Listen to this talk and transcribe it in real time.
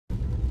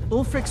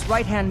Ulfric's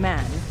right-hand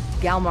man,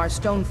 Galmar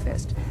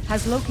Stonefist,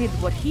 has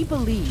located what he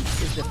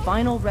believes is the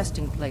final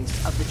resting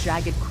place of the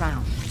Jagged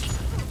Crown.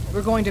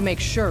 We're going to make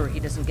sure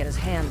he doesn't get his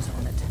hands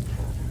on it.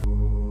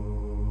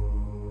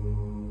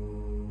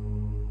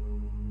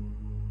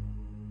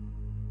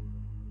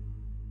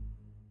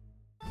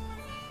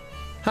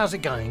 How's it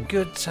going?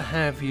 Good to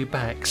have you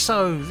back.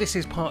 So, this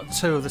is part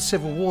 2 of the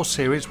Civil War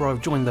series where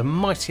I've joined the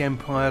mighty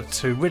Empire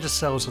to rid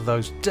ourselves of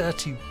those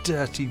dirty,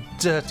 dirty,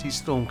 dirty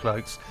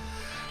Stormcloaks.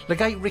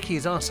 Legate Ricky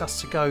has asked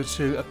us to go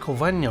to a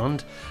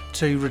Korvanjund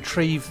to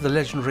retrieve the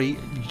legendary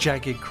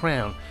Jagged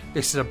Crown.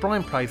 This is a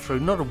blind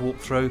playthrough, not a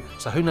walkthrough,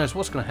 so who knows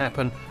what's going to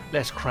happen.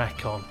 Let's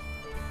crack on.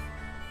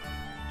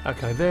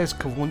 Okay, there's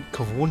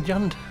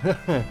Korvanjund.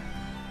 Okay,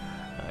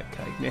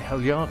 near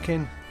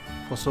Heljarkin,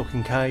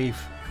 Forsaken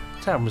Cave,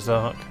 Tower of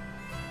Mazark,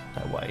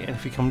 that way, and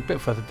if you come a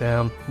bit further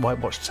down, White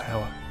Watch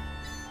Tower.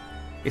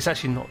 It's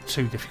actually not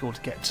too difficult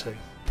to get to.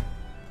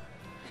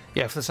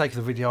 Yeah, for the sake of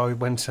the video, I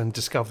went and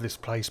discovered this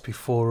place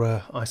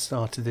before I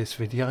started this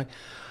video.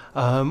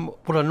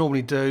 What I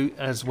normally do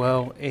as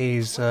well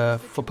is,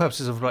 for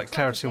purposes of like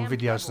clarity on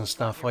videos and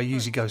stuff, I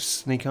usually go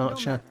sneak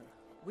archer.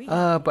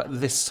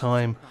 But this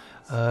time,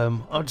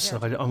 I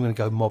decided I'm going to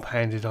go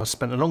mob-handed. I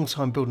spent a long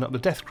time building up the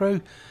death crew,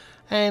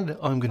 and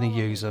I'm going to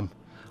use them.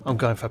 I'm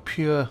going for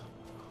pure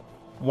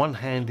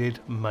one-handed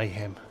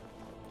mayhem.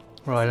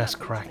 Right, let's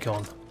crack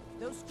on.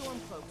 Those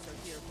Stormcloaks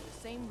are here for the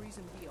same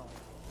reason we are.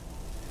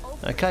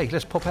 Okay,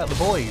 let's pop out the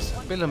boys,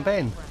 Bill and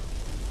Ben.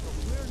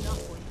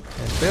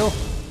 There's Bill.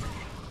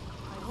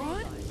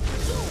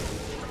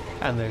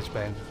 And there's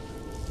Ben.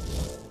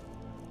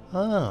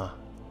 Ah.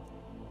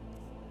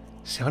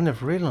 See, I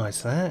never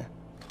realised that.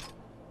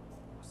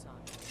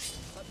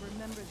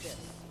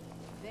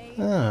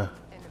 Ah.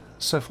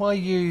 So if I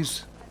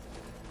use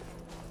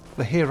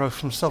the hero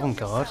from Southern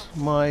Guard,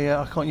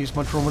 I can't use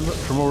my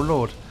Dremora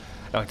Lord.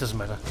 Oh, it doesn't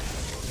matter.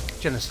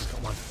 Genesis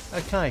got one.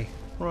 Okay,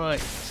 right,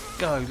 let's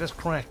go. Let's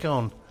crack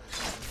on.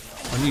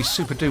 My new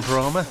super duper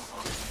armour.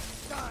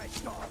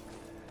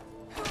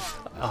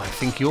 I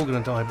think you're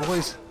going to die,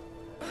 boys.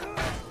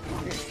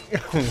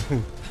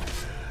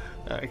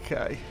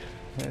 Okay,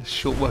 that's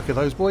short work of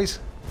those boys.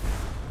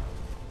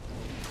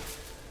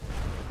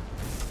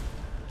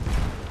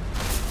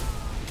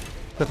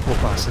 The poor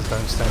bastards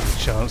don't stand a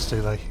chance,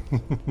 do they?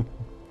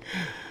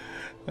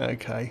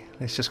 Okay,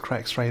 let's just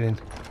crack straight in.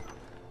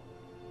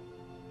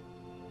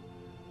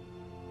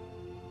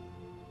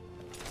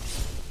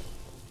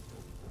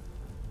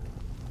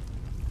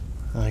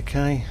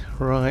 Okay,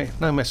 right,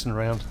 no messing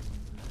around.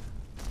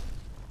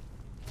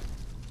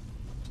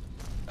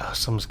 Oh,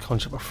 someone's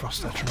conjured up a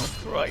frost astronaut.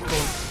 Right,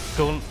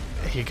 go on,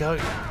 there you go.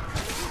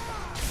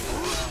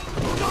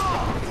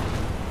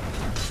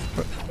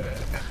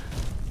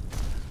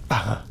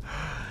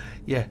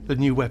 Yeah, the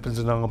new weapons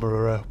and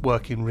armour are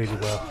working really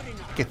well.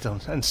 Get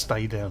down and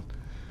stay down.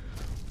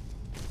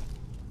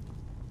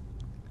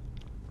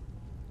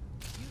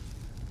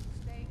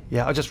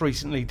 Yeah, I just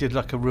recently did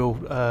like a real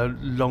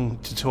long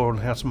tutorial on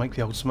how to make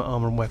the ultimate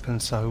armour and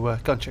weapons, so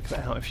go and check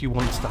that out if you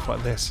want stuff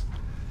like this.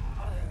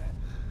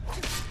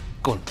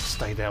 Go on,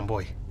 stay down,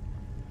 boy.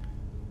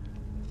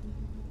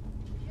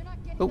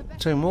 Oh,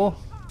 2 more.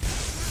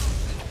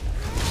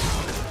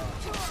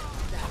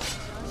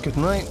 Good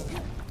night.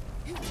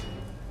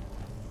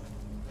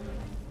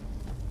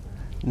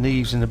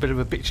 Neve's in a bit of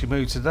a bitchy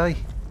mood today.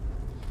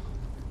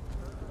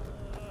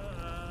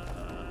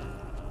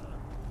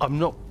 I'm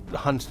not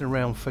hunting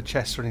around for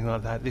chests or anything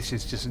like that. This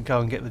is just go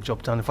and get the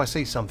job done. If I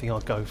see something,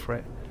 I'll go for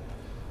it.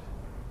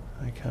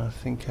 Okay, I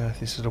think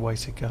this is the way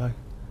to go.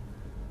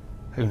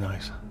 Who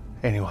knows?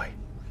 Anyway,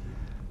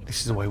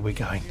 this is the way we're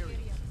going.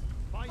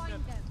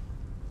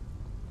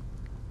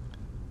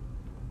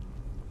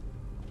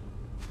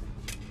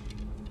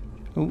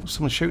 Oh,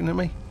 someone's shooting at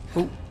me.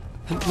 Oh,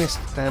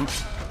 missed. Damn.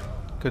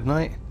 Good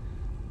night.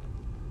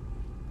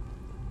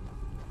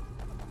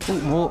 Oh,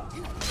 more.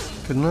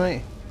 Good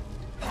night.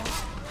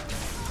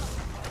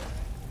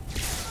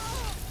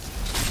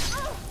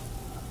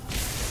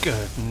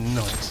 Good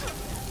night.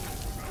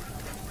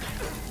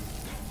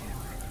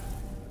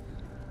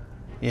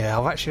 Yeah,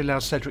 I've actually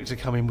allowed Cedric to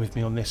come in with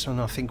me on this one.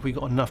 I think we've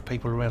got enough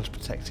people around to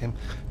protect him.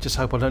 Just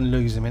hope I don't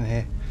lose him in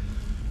here.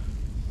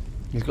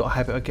 He's got a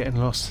habit of getting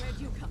lost.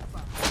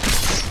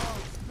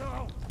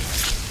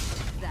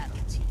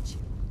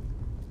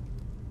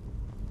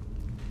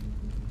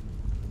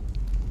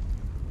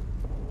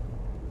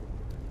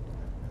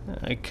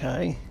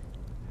 Okay.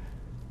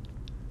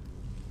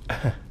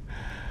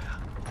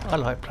 I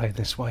like playing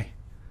this way.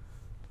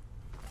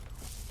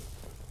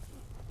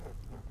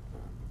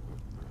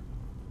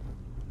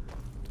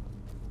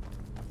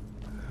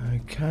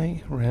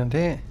 Okay, around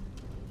here.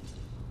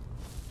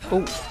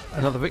 Oh,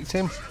 another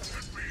victim.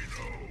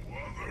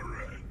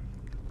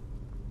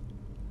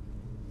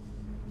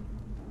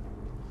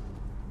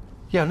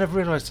 Yeah, I never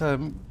realised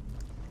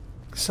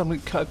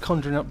somebody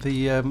conjuring up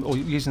the or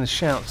using the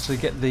shouts to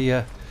get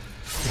the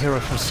hero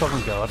from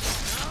Southern Guard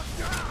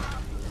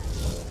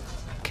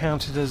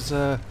counted as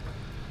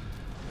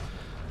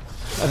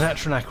an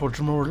Atronach or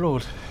Dremora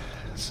Lord.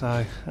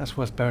 So that's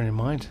worth bearing in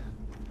mind.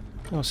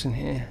 What's in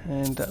here?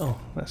 And oh,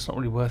 that's not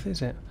really worth it,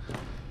 is it?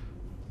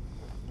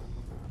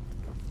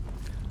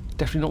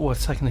 Definitely not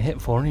worth taking a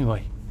hit for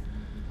anyway.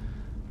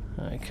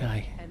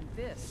 Okay. And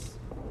this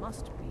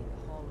must be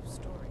the Hall of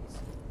Stories.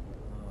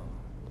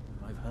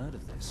 Oh, I've heard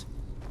of this.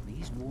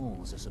 These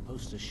walls are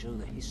supposed to show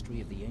the history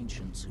of the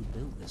ancients who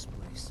built this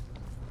place.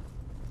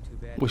 Too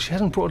bad. Well, she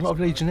hasn't brought a lot of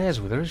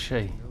Legionnaires with her, has she?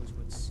 Knows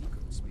what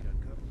secrets we'd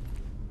uncover.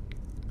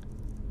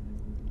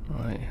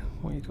 Right,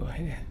 what you got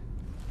here?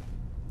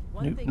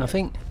 One Nope, thing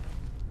nothing.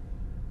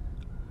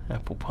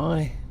 Apple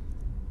pie.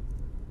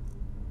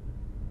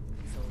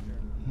 Soldier.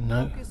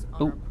 No. Focus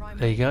on Oh, our primary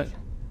there you go. mission.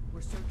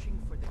 We're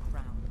searching for the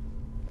crown.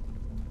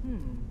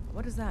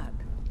 What is that?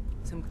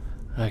 Some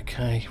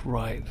Okay,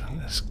 right.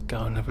 Let's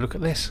go and have a look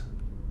at this.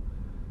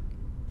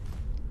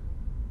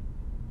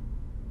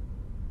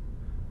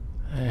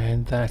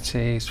 And that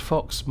is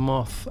fox,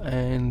 moth,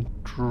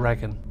 and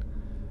dragon.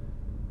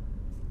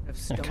 of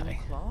stone Okay.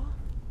 claw?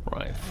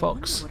 Right, I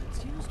fox. wonder what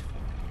it's used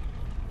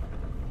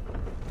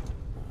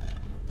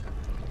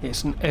for.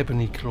 It's an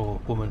ebony claw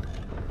woman.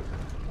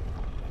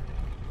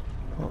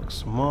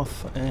 Fox,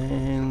 moth,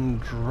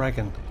 and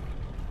dragon.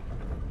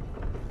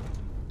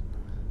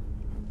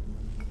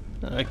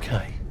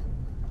 Okay.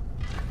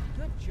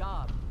 Good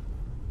job.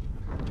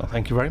 Well,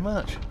 thank you very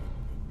much.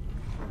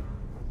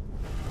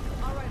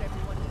 All right,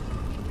 everyone.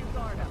 Keep your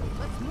guard up.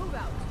 Let's move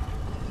out.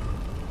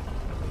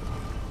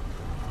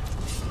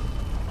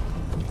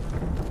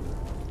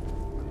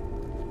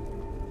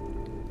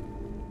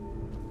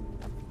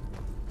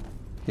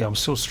 Yeah, I'm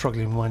still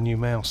struggling with my new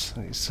mouse.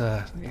 It's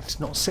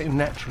not sitting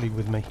naturally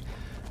with me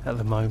at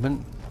the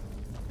moment.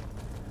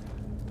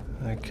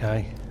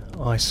 Okay,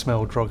 I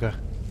smell Drogger.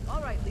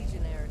 All right,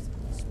 Legionnaires.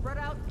 Spread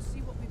out and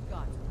see what we've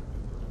got.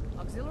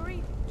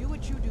 Auxiliary, do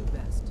what you do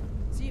best.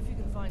 See if you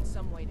can find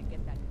some way to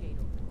get that gate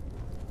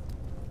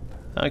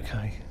open.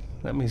 Okay,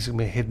 that means there's going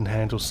to be a hidden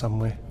handle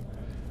somewhere.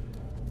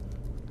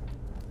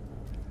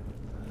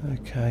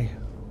 Okay.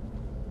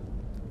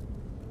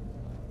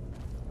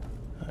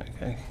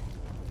 Okay.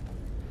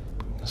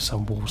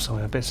 Some wall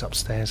somewhere, I bet it's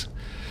upstairs.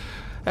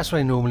 That's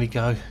where I normally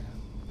go.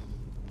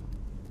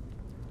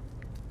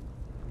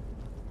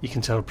 You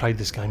can tell I played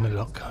this game a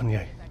lot, can't you?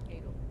 That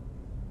gate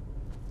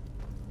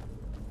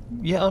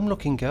open. Yeah, I'm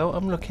looking, girl,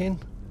 I'm looking.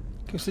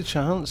 Give us a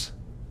chance.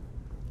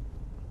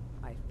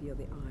 I feel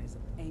the eyes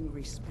of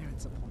angry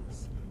spirits upon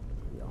us.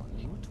 We are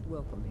not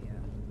welcome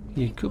here.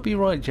 You could be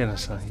right,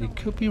 Jennifer. You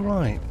could be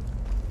right.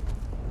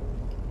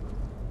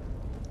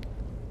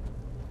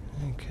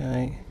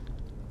 Okay.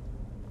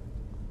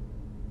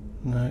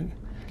 No.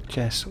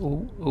 Jess.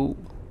 Oh.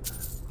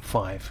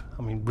 5.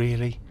 I mean,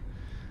 really?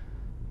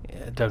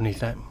 Yeah, don't need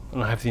that.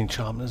 And I have the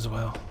enchantment as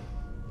well.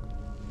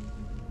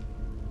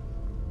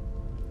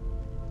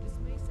 This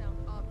may sound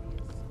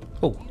obvious.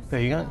 Oh,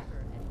 there you go.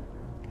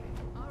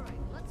 All right,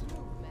 let's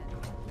move, men.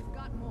 We've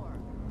got more.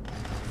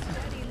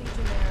 Steady,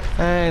 Legionnaires.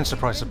 And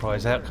surprise,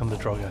 surprise, out come the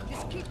Drogger.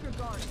 Just keep your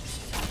guard.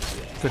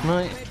 Good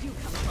night. Where'd you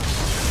come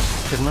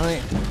from? Good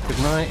night. Good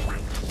night.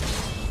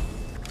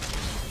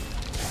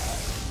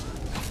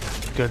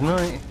 Good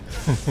night.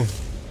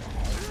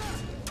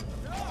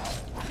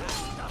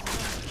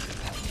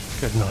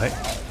 Good night.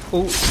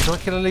 Oh, did I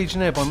kill a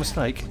Legionnaire by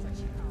mistake?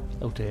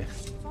 Oh dear.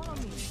 Follow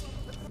me.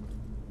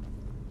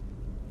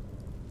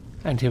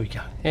 And here we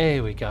go.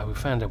 Here we go. We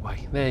found a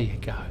way. There you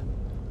go.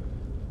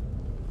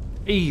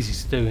 Easy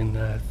to do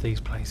in these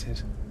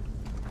places.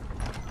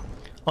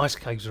 Ice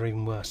caves are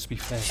even worse, to be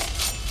fair.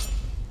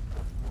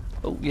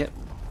 Oh, yep.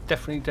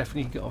 Definitely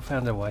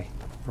found a way.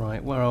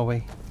 Right, where are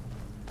we?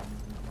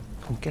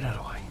 Come on, get out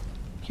of the way.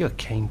 You're a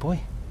keen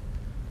boy.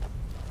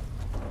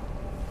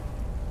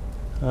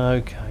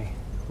 Okay.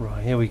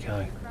 Right, here we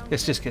go.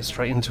 Let's just get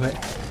straight into it.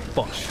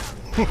 Bosh.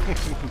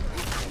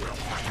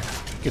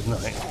 Good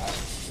night.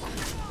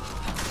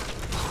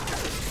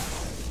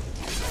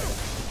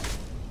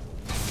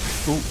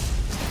 Ooh.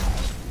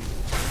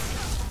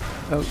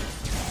 Oh.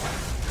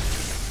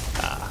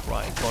 Ah,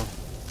 right, go on.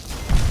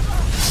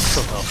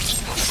 Shut up.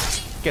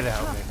 Get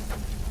out of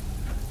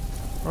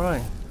here.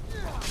 Right.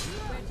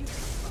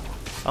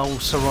 Oh,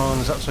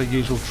 Saran's up to her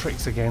usual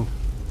tricks again.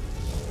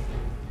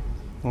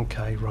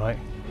 Okay, right.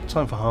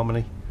 Time for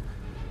harmony.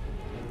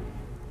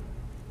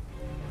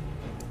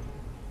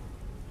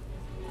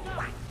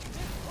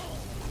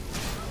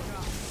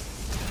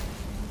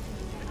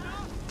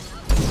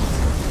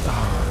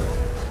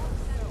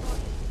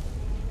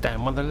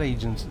 Damn, one of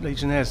the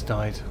Legionnaires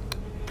died.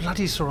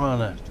 Bloody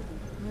Serana.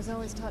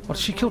 What,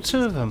 she killed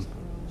 2 of them?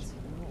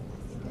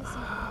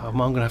 I'm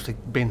going to have to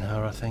bin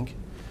her, I think.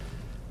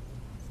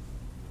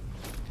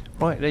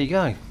 Right, there you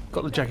go.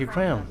 Got the Jagged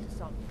Crown.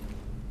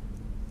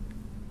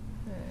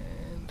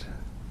 And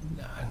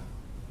no.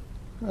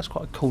 That's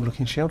quite a cool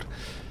looking shield.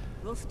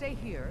 We'll stay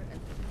here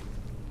and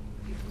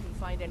see if we can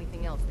find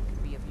anything else that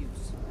could be of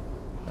use.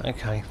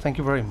 Okay, thank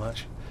you very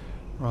much.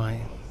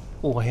 Right.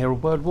 Oh, I hear a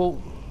bird walk.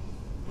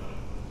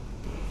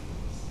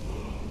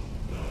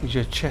 Is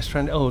your chest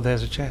friend? Oh,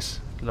 there's a chest.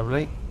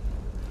 Lovely.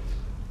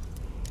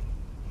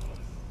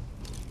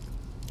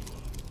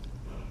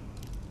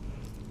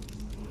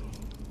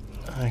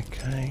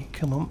 Okay,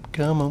 come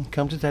on,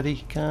 come to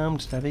daddy, come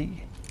to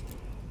daddy.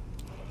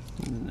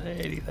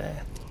 Nearly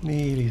there,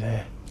 nearly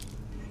there.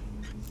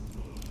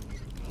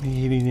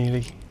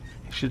 Nearly.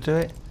 Should do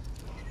it.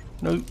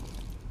 Nope.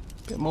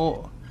 Bit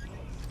more.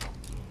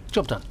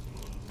 Job done.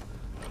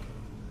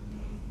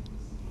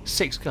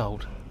 6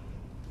 gold.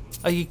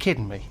 Are you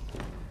kidding me?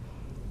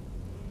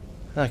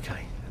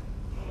 Okay.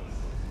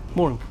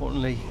 More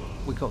importantly,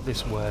 we got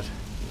this word.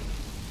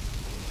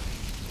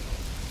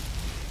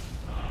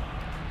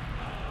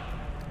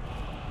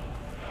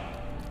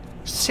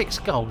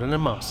 $6 gold and a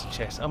master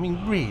chest. I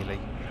mean, really?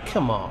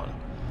 Come on.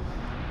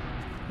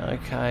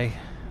 Okay.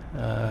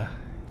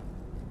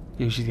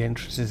 Usually the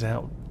entrance is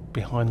out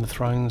behind the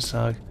throne,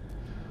 so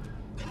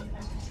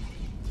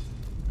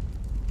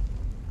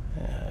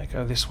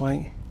go this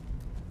way.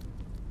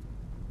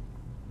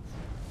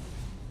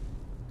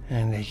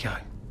 And there you go.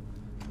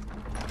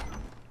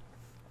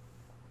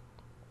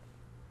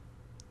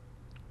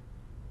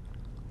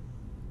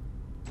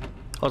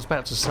 I was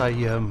about to say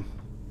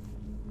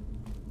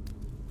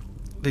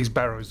these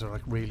barrows are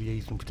like really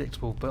easy and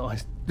predictable, but I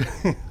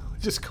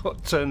I just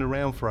got turned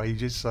around for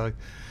ages, so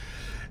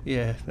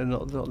yeah, they're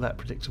not that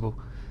predictable.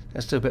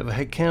 Let's do a bit of a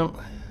head count.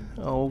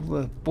 All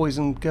the boys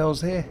and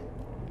girls here.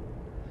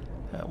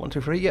 1,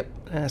 2, 3. Yep,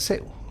 that's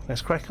it.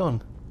 Let's crack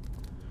on.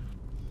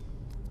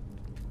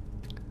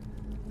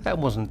 That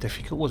wasn't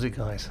difficult, was it,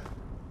 guys?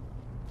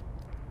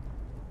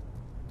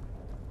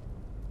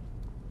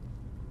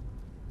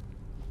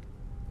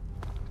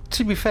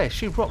 To be fair,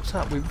 she rocked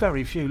up with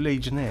very few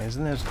legionnaires,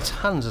 and there's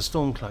tons of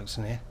Stormcloaks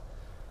in here.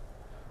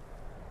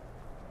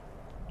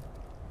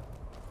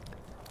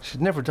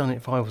 She'd never have done it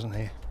if I wasn't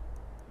here.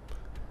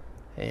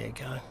 There you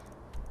go.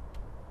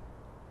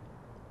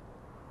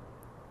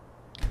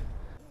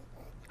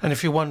 And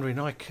if you're wondering,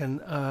 I can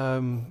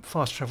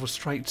fast travel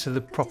straight to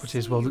the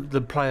properties, well, the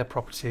player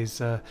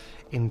properties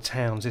in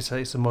towns.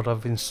 It's a mod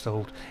I've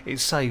installed. It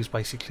saves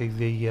basically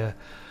the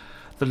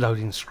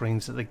loading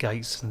screens at the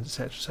gates and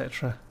etc,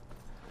 etc.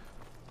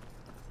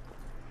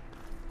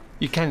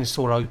 You can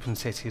install open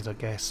cities, I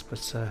guess,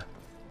 but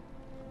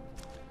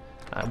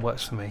that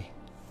works for me.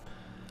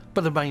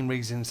 But the main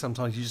reason,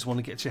 sometimes you just want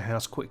to get to your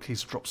house quickly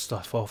to drop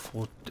stuff off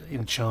or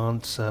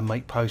enchant,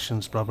 make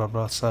potions, blah blah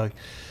blah. So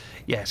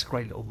yeah, it's a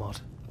great little mod.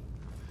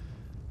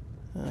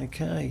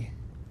 Okay.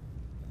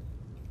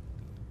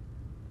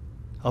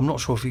 I'm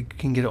not sure if you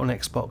can get it on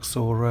Xbox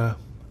or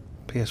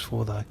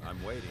PS4 though.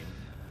 I'm waiting.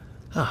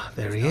 Ah,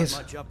 there he is.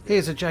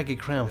 Here's a Jagged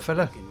Crown,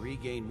 fella. We can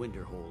regain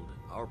Winterhold.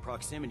 Our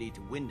proximity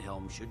to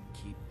Windhelm should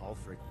keep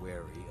Ulfric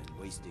wary and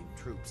wasting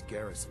troops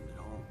garrisoned at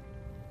home.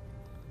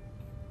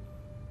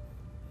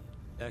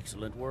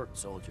 Excellent work,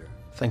 soldier.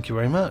 Thank you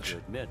very much. To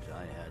admit,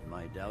 I had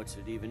my doubts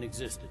it even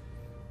existed.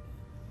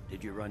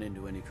 Did you run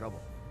into any trouble?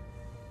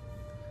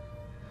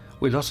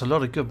 We lost a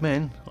lot of good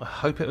men. I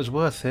hope it was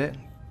worth it.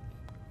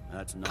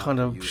 That's not Kind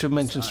of should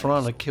mention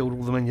Serana killed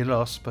all the men you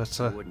lost, but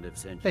I wouldn't have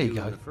sent there you you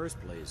go. in the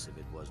first place if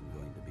it wasn't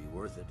going to be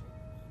worth it.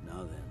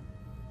 Now then,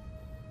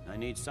 I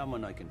need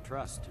someone I can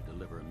trust to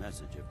deliver a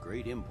message of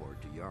great import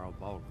to Jarl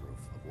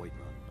Balgruf of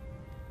Whiterun.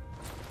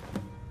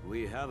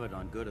 We have it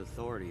on good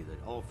authority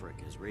that Ulfric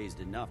has raised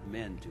enough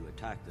men to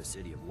attack the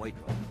city of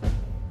Whiterun.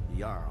 The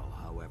Jarl,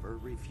 however,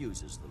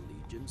 refuses the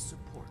Legion's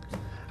support.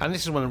 And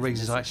this is one of the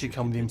reasons I actually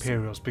come with the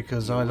Imperials,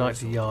 because I like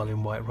the Jarl in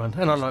Whiterun,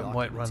 and I like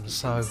Whiterun,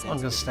 so I'm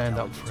going to stand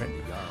up for it.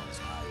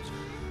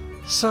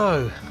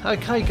 So,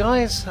 okay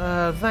guys,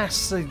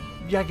 that's the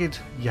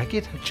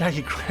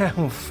Jagged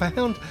Crown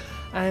found,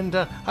 and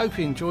hope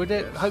you enjoyed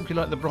it, hope you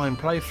liked the Brian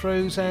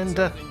playthroughs,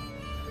 and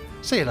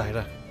see you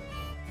later.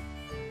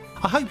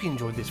 I hope you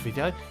enjoyed this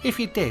video. If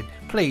you did,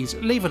 please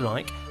leave a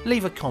like,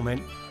 leave a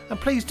comment, and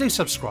please do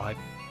subscribe.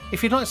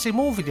 If you'd like to see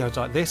more videos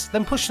like this,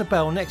 then push the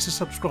bell next to the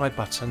subscribe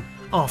button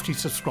after you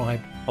subscribe,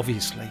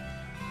 obviously.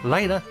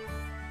 Later.